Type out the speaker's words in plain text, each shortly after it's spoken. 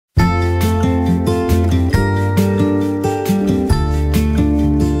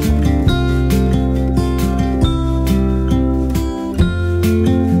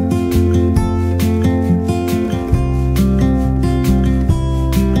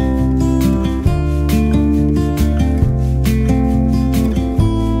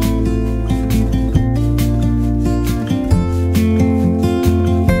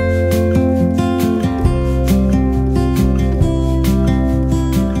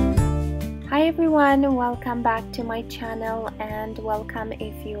everyone, welcome back to my channel and welcome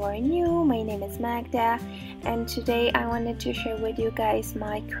if you are new. My name is Magda and today I wanted to share with you guys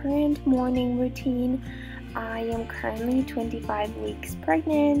my current morning routine. I am currently 25 weeks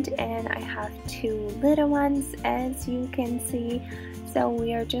pregnant and I have 2 little ones, as you can see. So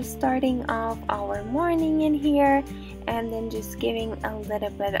we are just starting off our morning in here and then just giving a little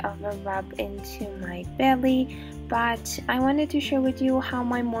bit of a rub into my belly. But I wanted to share with you how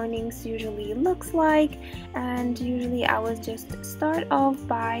my mornings usually looks like, and usually I will just start off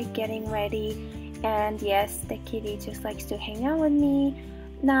by getting ready. And yes, the kitty just likes to hang out with me.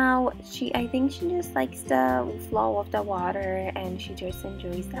 Now I think she just likes the flow of the water and she just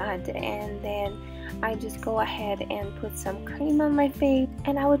enjoys that. And then I just go ahead and put some cream on my face,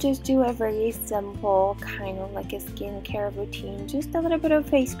 and I would just do a very simple kind of like a skincare routine, just a little bit of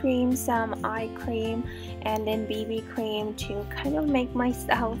face cream, some eye cream, and then BB cream to kind of make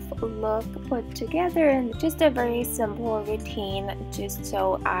myself look put together, and just a very simple routine just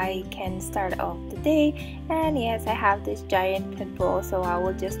so I can start off the day. And yes, I have this giant pimple, so I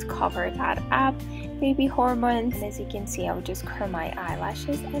will just cover that up. Baby hormones, and as you can see, I will just curl my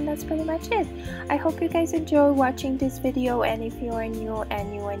eyelashes, and that's pretty much it. I hope you guys enjoy watching this video, and if you are new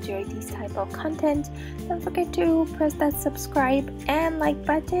and you enjoy this type of content, don't forget to press that subscribe and like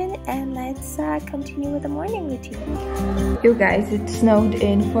button, and let's continue with the morning routine. You guys, it snowed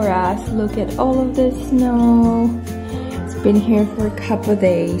in for us. Look at all of this snow. It's been here for a couple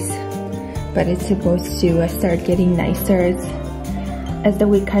days, but it's supposed to start getting nicer as the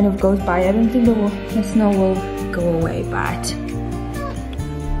week kind of goes by. I don't think the snow will go away, but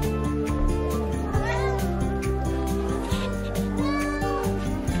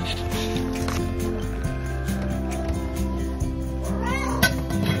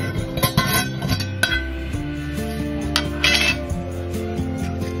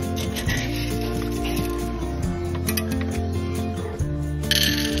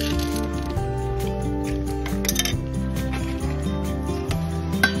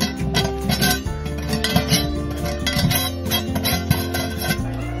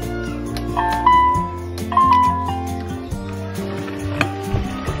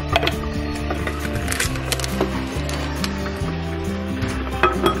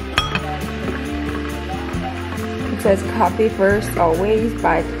it says coffee first always,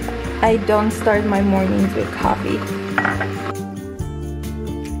 but I don't start my mornings with coffee.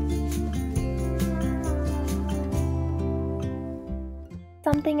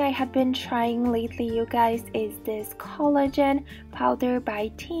 Something I have been trying lately, you guys, is this collagen powder by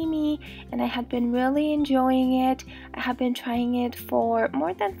TEAMI, and I have been really enjoying it. I have been trying it for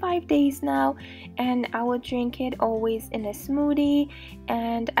more than 5 days now, and I would drink it always in a smoothie,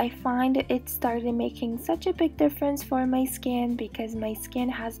 and I find it started making such a big difference for my skin, because my skin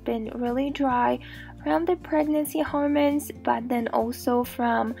has been really dry from the pregnancy hormones, but then also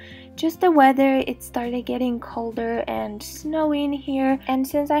from just the weather. It started getting colder and snowing here, and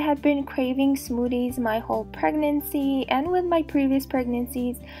since I had been craving smoothies my whole pregnancy and with my previous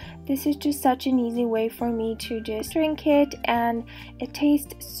pregnancies, this is just such an easy way for me to just drink it, and it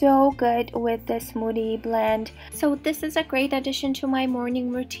tastes so good with the smoothie blend. So this is a great addition to my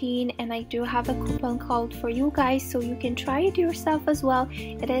morning routine, and I do have a coupon code for you guys so you can try it yourself as well.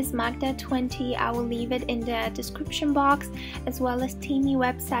 It is Magda20. I will leave it in the description box, as well as TEAMI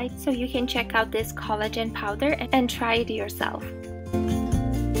website, so you can check out this collagen powder and try it yourself.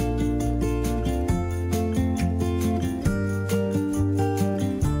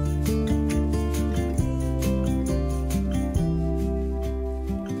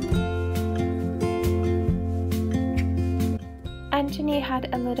 Anthony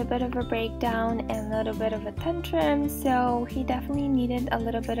had a little bit of a breakdown and a little bit of a tantrum, so he definitely needed a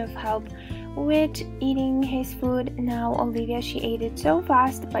little bit of help with eating his food. Now Olivia, she ate it so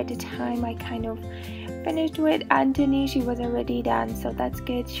fast, by the time I kind of finished with Anthony, she was already done, so that's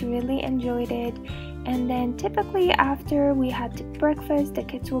good. She really enjoyed it. And then typically after we had breakfast, the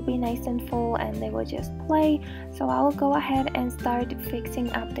kids will be nice and full and they will just play, so I will go ahead and start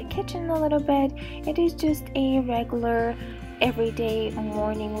fixing up the kitchen a little bit. It is just a regular everyday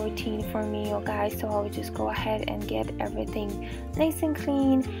morning routine for me, you guys, so I will just go ahead and get everything nice and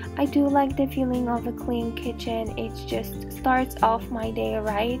clean. I do like the feeling of a clean kitchen. It just starts off my day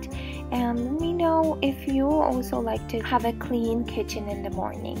right. And let me know if you also like to have a clean kitchen in the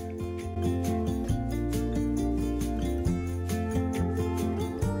morning.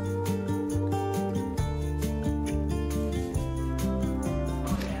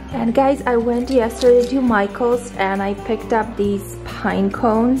 And guys, I went yesterday to Michael's and I picked up these pine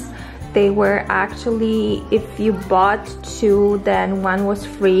cones. They were actually, if you bought 2, then 1 was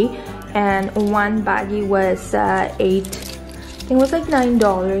free. and one baggie was I think it was like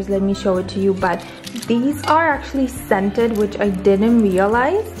 $9. Let me show it to you. But these are actually scented, which I didn't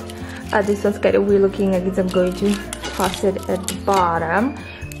realize. This one's kind of weird looking. I guess I'm going to toss it at the bottom.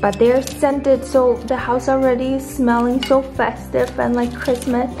 But they're scented, so the house already is smelling so festive and like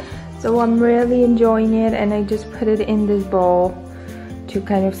Christmas. So I'm really enjoying it, and I just put it in this bowl to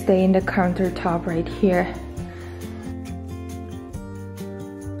kind of stay in the countertop right here.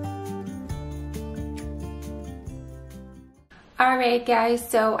 Alright guys,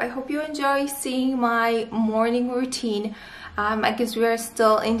 so I hope you enjoy seeing my morning routine. I guess we are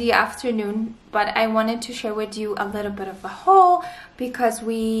still in the afternoon, but I wanted to share with you a little bit of a haul because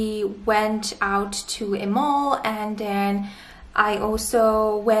we went out to a mall, and then I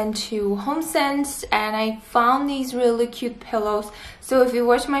also went to HomeSense and I found these really cute pillows. So if you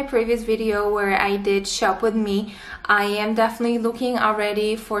watched my previous video where I did shop with me, I am definitely looking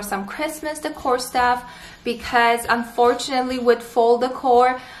already for some Christmas decor stuff, because unfortunately with fall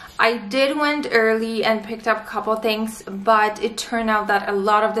decor I did went early and picked up a couple things, but it turned out that a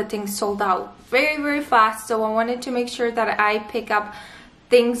lot of the things sold out very fast. So I wanted to make sure that I pick up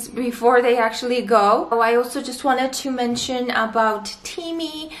things before they actually go. Oh, I also just wanted to mention about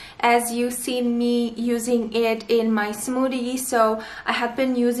TEAMI, as you've seen me using it in my smoothie. So I have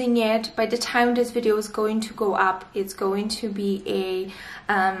been using it. By the time this video is going to go up, it's going to be a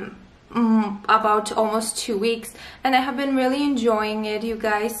about almost 2 weeks, and I have been really enjoying it, you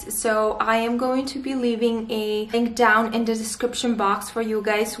guys. So I am going to be leaving a link down in the description box for you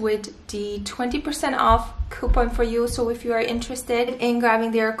guys with the 20% off coupon for you. So if you are interested in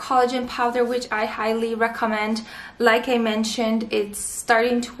grabbing their collagen powder, which I highly recommend, like I mentioned, it's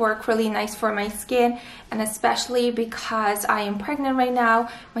starting to work really nice for my skin, and especially because I am pregnant right now,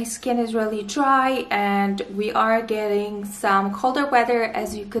 my skin is really dry and we are getting some colder weather.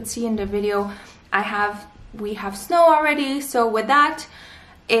 As you could see in the video, we have snow already, so with that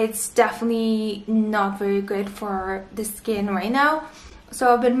it's definitely not very good for the skin right now.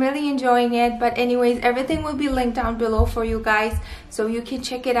 So I've been really enjoying it. But anyways, everything will be linked down below for you guys, so you can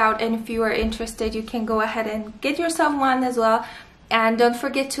check it out, and if you are interested you can go ahead and get yourself one as well. And don't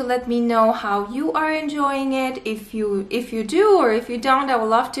forget to let me know how you are enjoying it. If you do, or if you don't, I would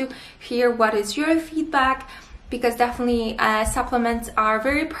love to hear what is your feedback, because definitely supplements are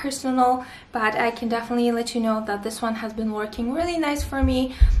very personal, but I can definitely let you know that this one has been working really nice for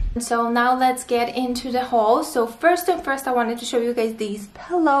me. So now let's get into the haul. So first and first, I wanted to show you guys these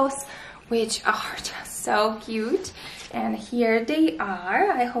pillows, which are just so cute. And here they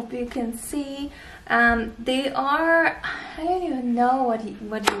are. I hope you can see. They are, I don't even know what you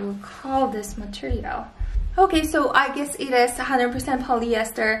would call this material. Okay, so I guess it is 100%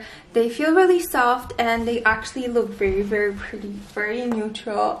 polyester. They feel really soft, and they actually look very pretty, very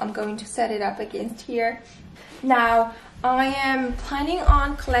neutral. I'm going to set it up against here. Now, I am planning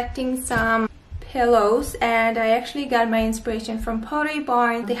on collecting some pillows, and I actually got my inspiration from Pottery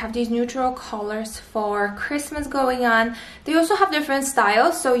Barn. They have these neutral colors for Christmas going on. They also have different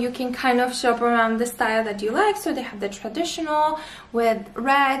styles, so you can kind of shop around the style that you like. So they have the traditional with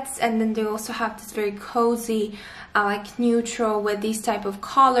reds, and then they also have this very cozy like neutral with these type of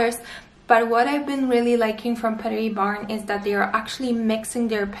colors. But what I've been really liking from Pottery Barn is that they are actually mixing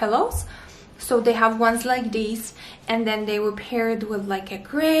their pillows. So they have ones like these, and then they were paired with like a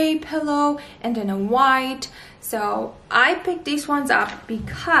gray pillow and then a white. So I picked these ones up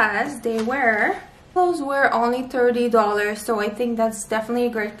because those were only $30. So I think that's definitely a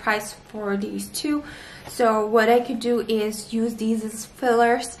great price for these two. So what I could do is use these as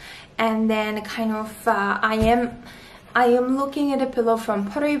fillers, and then kind of I am looking at a pillow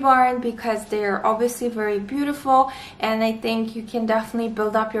from Pottery Barn because they're obviously very beautiful, and I think you can definitely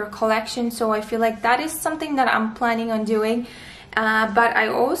build up your collection. So I feel like that is something that I'm planning on doing. But I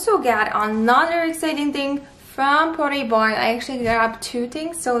also got another exciting thing from Pottery Barn. I actually grabbed two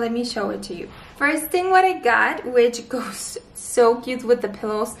things, so let me show it to you. First thing what I got, which goes so cute with the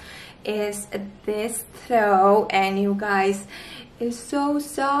pillows, is this throw, and you guys, it's so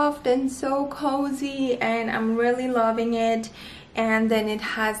soft and so cozy, and I'm really loving it. And then it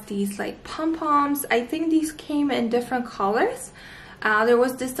has these like pom-poms. I think these came in different colors. There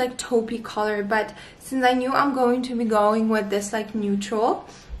was this like taupey color, but since I knew I'm going to be going with this like neutral,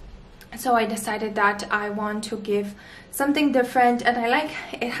 so I decided that I want to give something different, and I like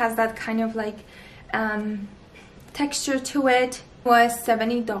it has that kind of like texture to it. Was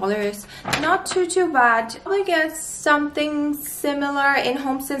 $70. Not too bad. Probably get something similar in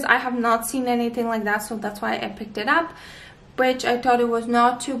HomeSense. I have not seen anything like that, so that's why I picked it up, which I thought it was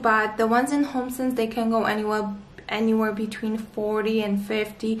not too bad. The ones in HomeSense, they can go anywhere between 40 and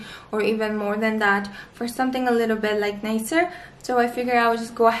 50 or even more than that for something a little bit like nicer. So I figured I would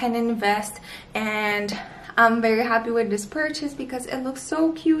just go ahead and invest, and I'm very happy with this purchase because it looks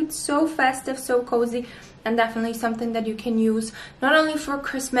so cute, so festive, so cozy, and definitely something that you can use not only for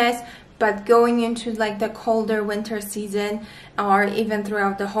Christmas but going into like the colder winter season or even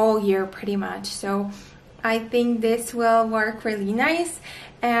throughout the whole year pretty much. So I think this will work really nice,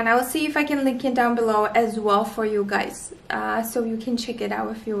 and I will see if I can link it down below as well for you guys, so you can check it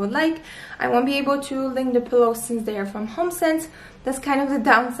out if you would like. I won't be able to link the pillows since they are from HomeSense. That's kind of the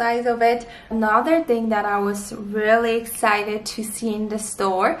downside of it. Another thing that I was really excited to see in the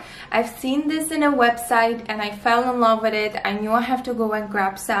store, I've seen this in a website and I fell in love with it. I knew I have to go and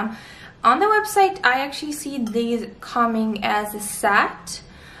grab some. On the website, I actually see these coming as a set.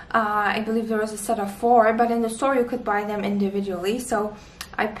 I believe there was a set of 4, but in the store you could buy them individually. So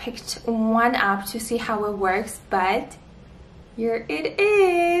I picked one up to see how it works, but here it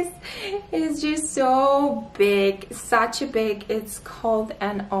is. It's just so big, such a big. It's called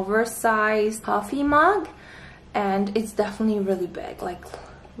an oversized coffee mug, and it's definitely really big. Like,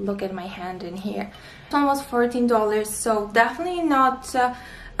 look at my hand in here. It's almost $14, so definitely not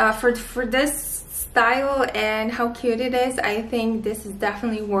for this style and how cute it is. I think this is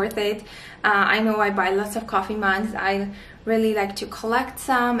definitely worth it. I know I buy lots of coffee mugs. I really like to collect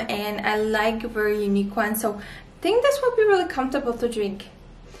some, and I like very unique ones, so I think this will be really comfortable to drink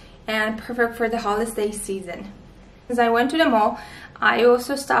and perfect for the holiday season. As I went to the mall, I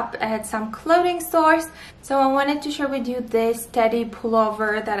also stopped at some clothing stores, so I wanted to share with you this teddy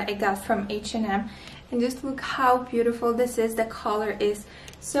pullover that I got from H&M, and just look how beautiful this is. The color is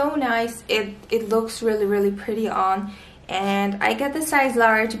so nice. It looks really pretty on, and I get the size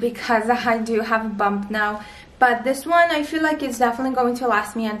large because I do have a bump now, but this one I feel like it's definitely going to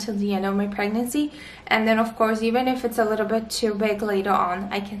last me until the end of my pregnancy. And then of course, even if it's a little bit too big later on,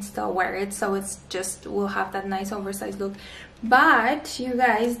 I can still wear it, so it's just will have that nice oversized look. But you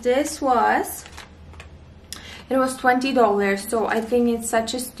guys, it was $20, so I think it's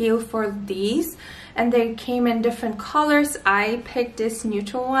such a steal for these. And they came in different colors. I picked this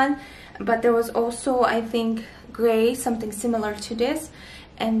neutral one, but there was also, I think, gray, something similar to this,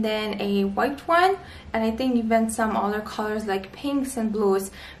 and then a white one, and I think even some other colors like pinks and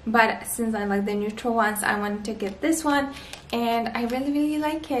blues. But since I like the neutral ones, I wanted to get this one, and I really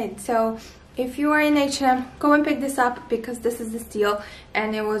like it. So if you are in H&M, go and pick this up because this is the steal,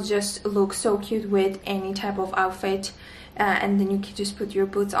 and it will just look so cute with any type of outfit. And then you can just put your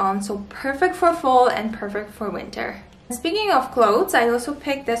boots on, so perfect for fall and perfect for winter. Speaking of clothes, I also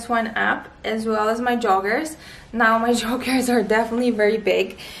picked this one up as well as my joggers. Now my joggers are definitely very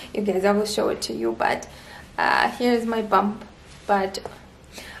big, you guys. I will show it to you, but here's my bump. But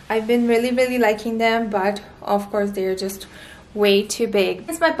I've been really liking them, but of course they're just way too big.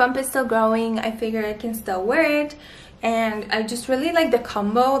 Since my bump is still growing, I figure I can still wear it, and I just really like the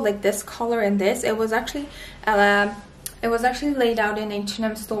combo, like this color and this. It was actually laid out in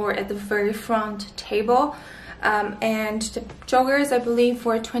H&M store at the very front table, and the joggers I believe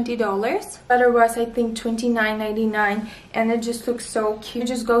were $20. Other was I think $29.99, and it just looks so cute. It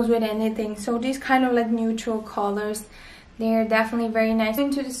just goes with anything. So these kind of like neutral colors, they're definitely very nice.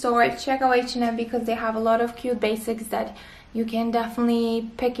 Into the store, check out H&M because they have a lot of cute basics that you can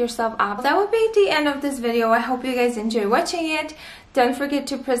definitely pick yourself up. That would be the end of this video. I hope you guys enjoy watching it. Don't forget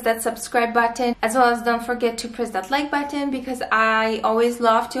to press that subscribe button, as well as don't forget to press that like button, because I always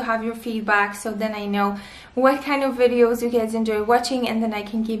love to have your feedback, so then I know what kind of videos you guys enjoy watching, and then I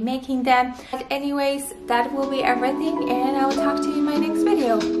can keep making them. But anyways, that will be everything, and I will talk to you in my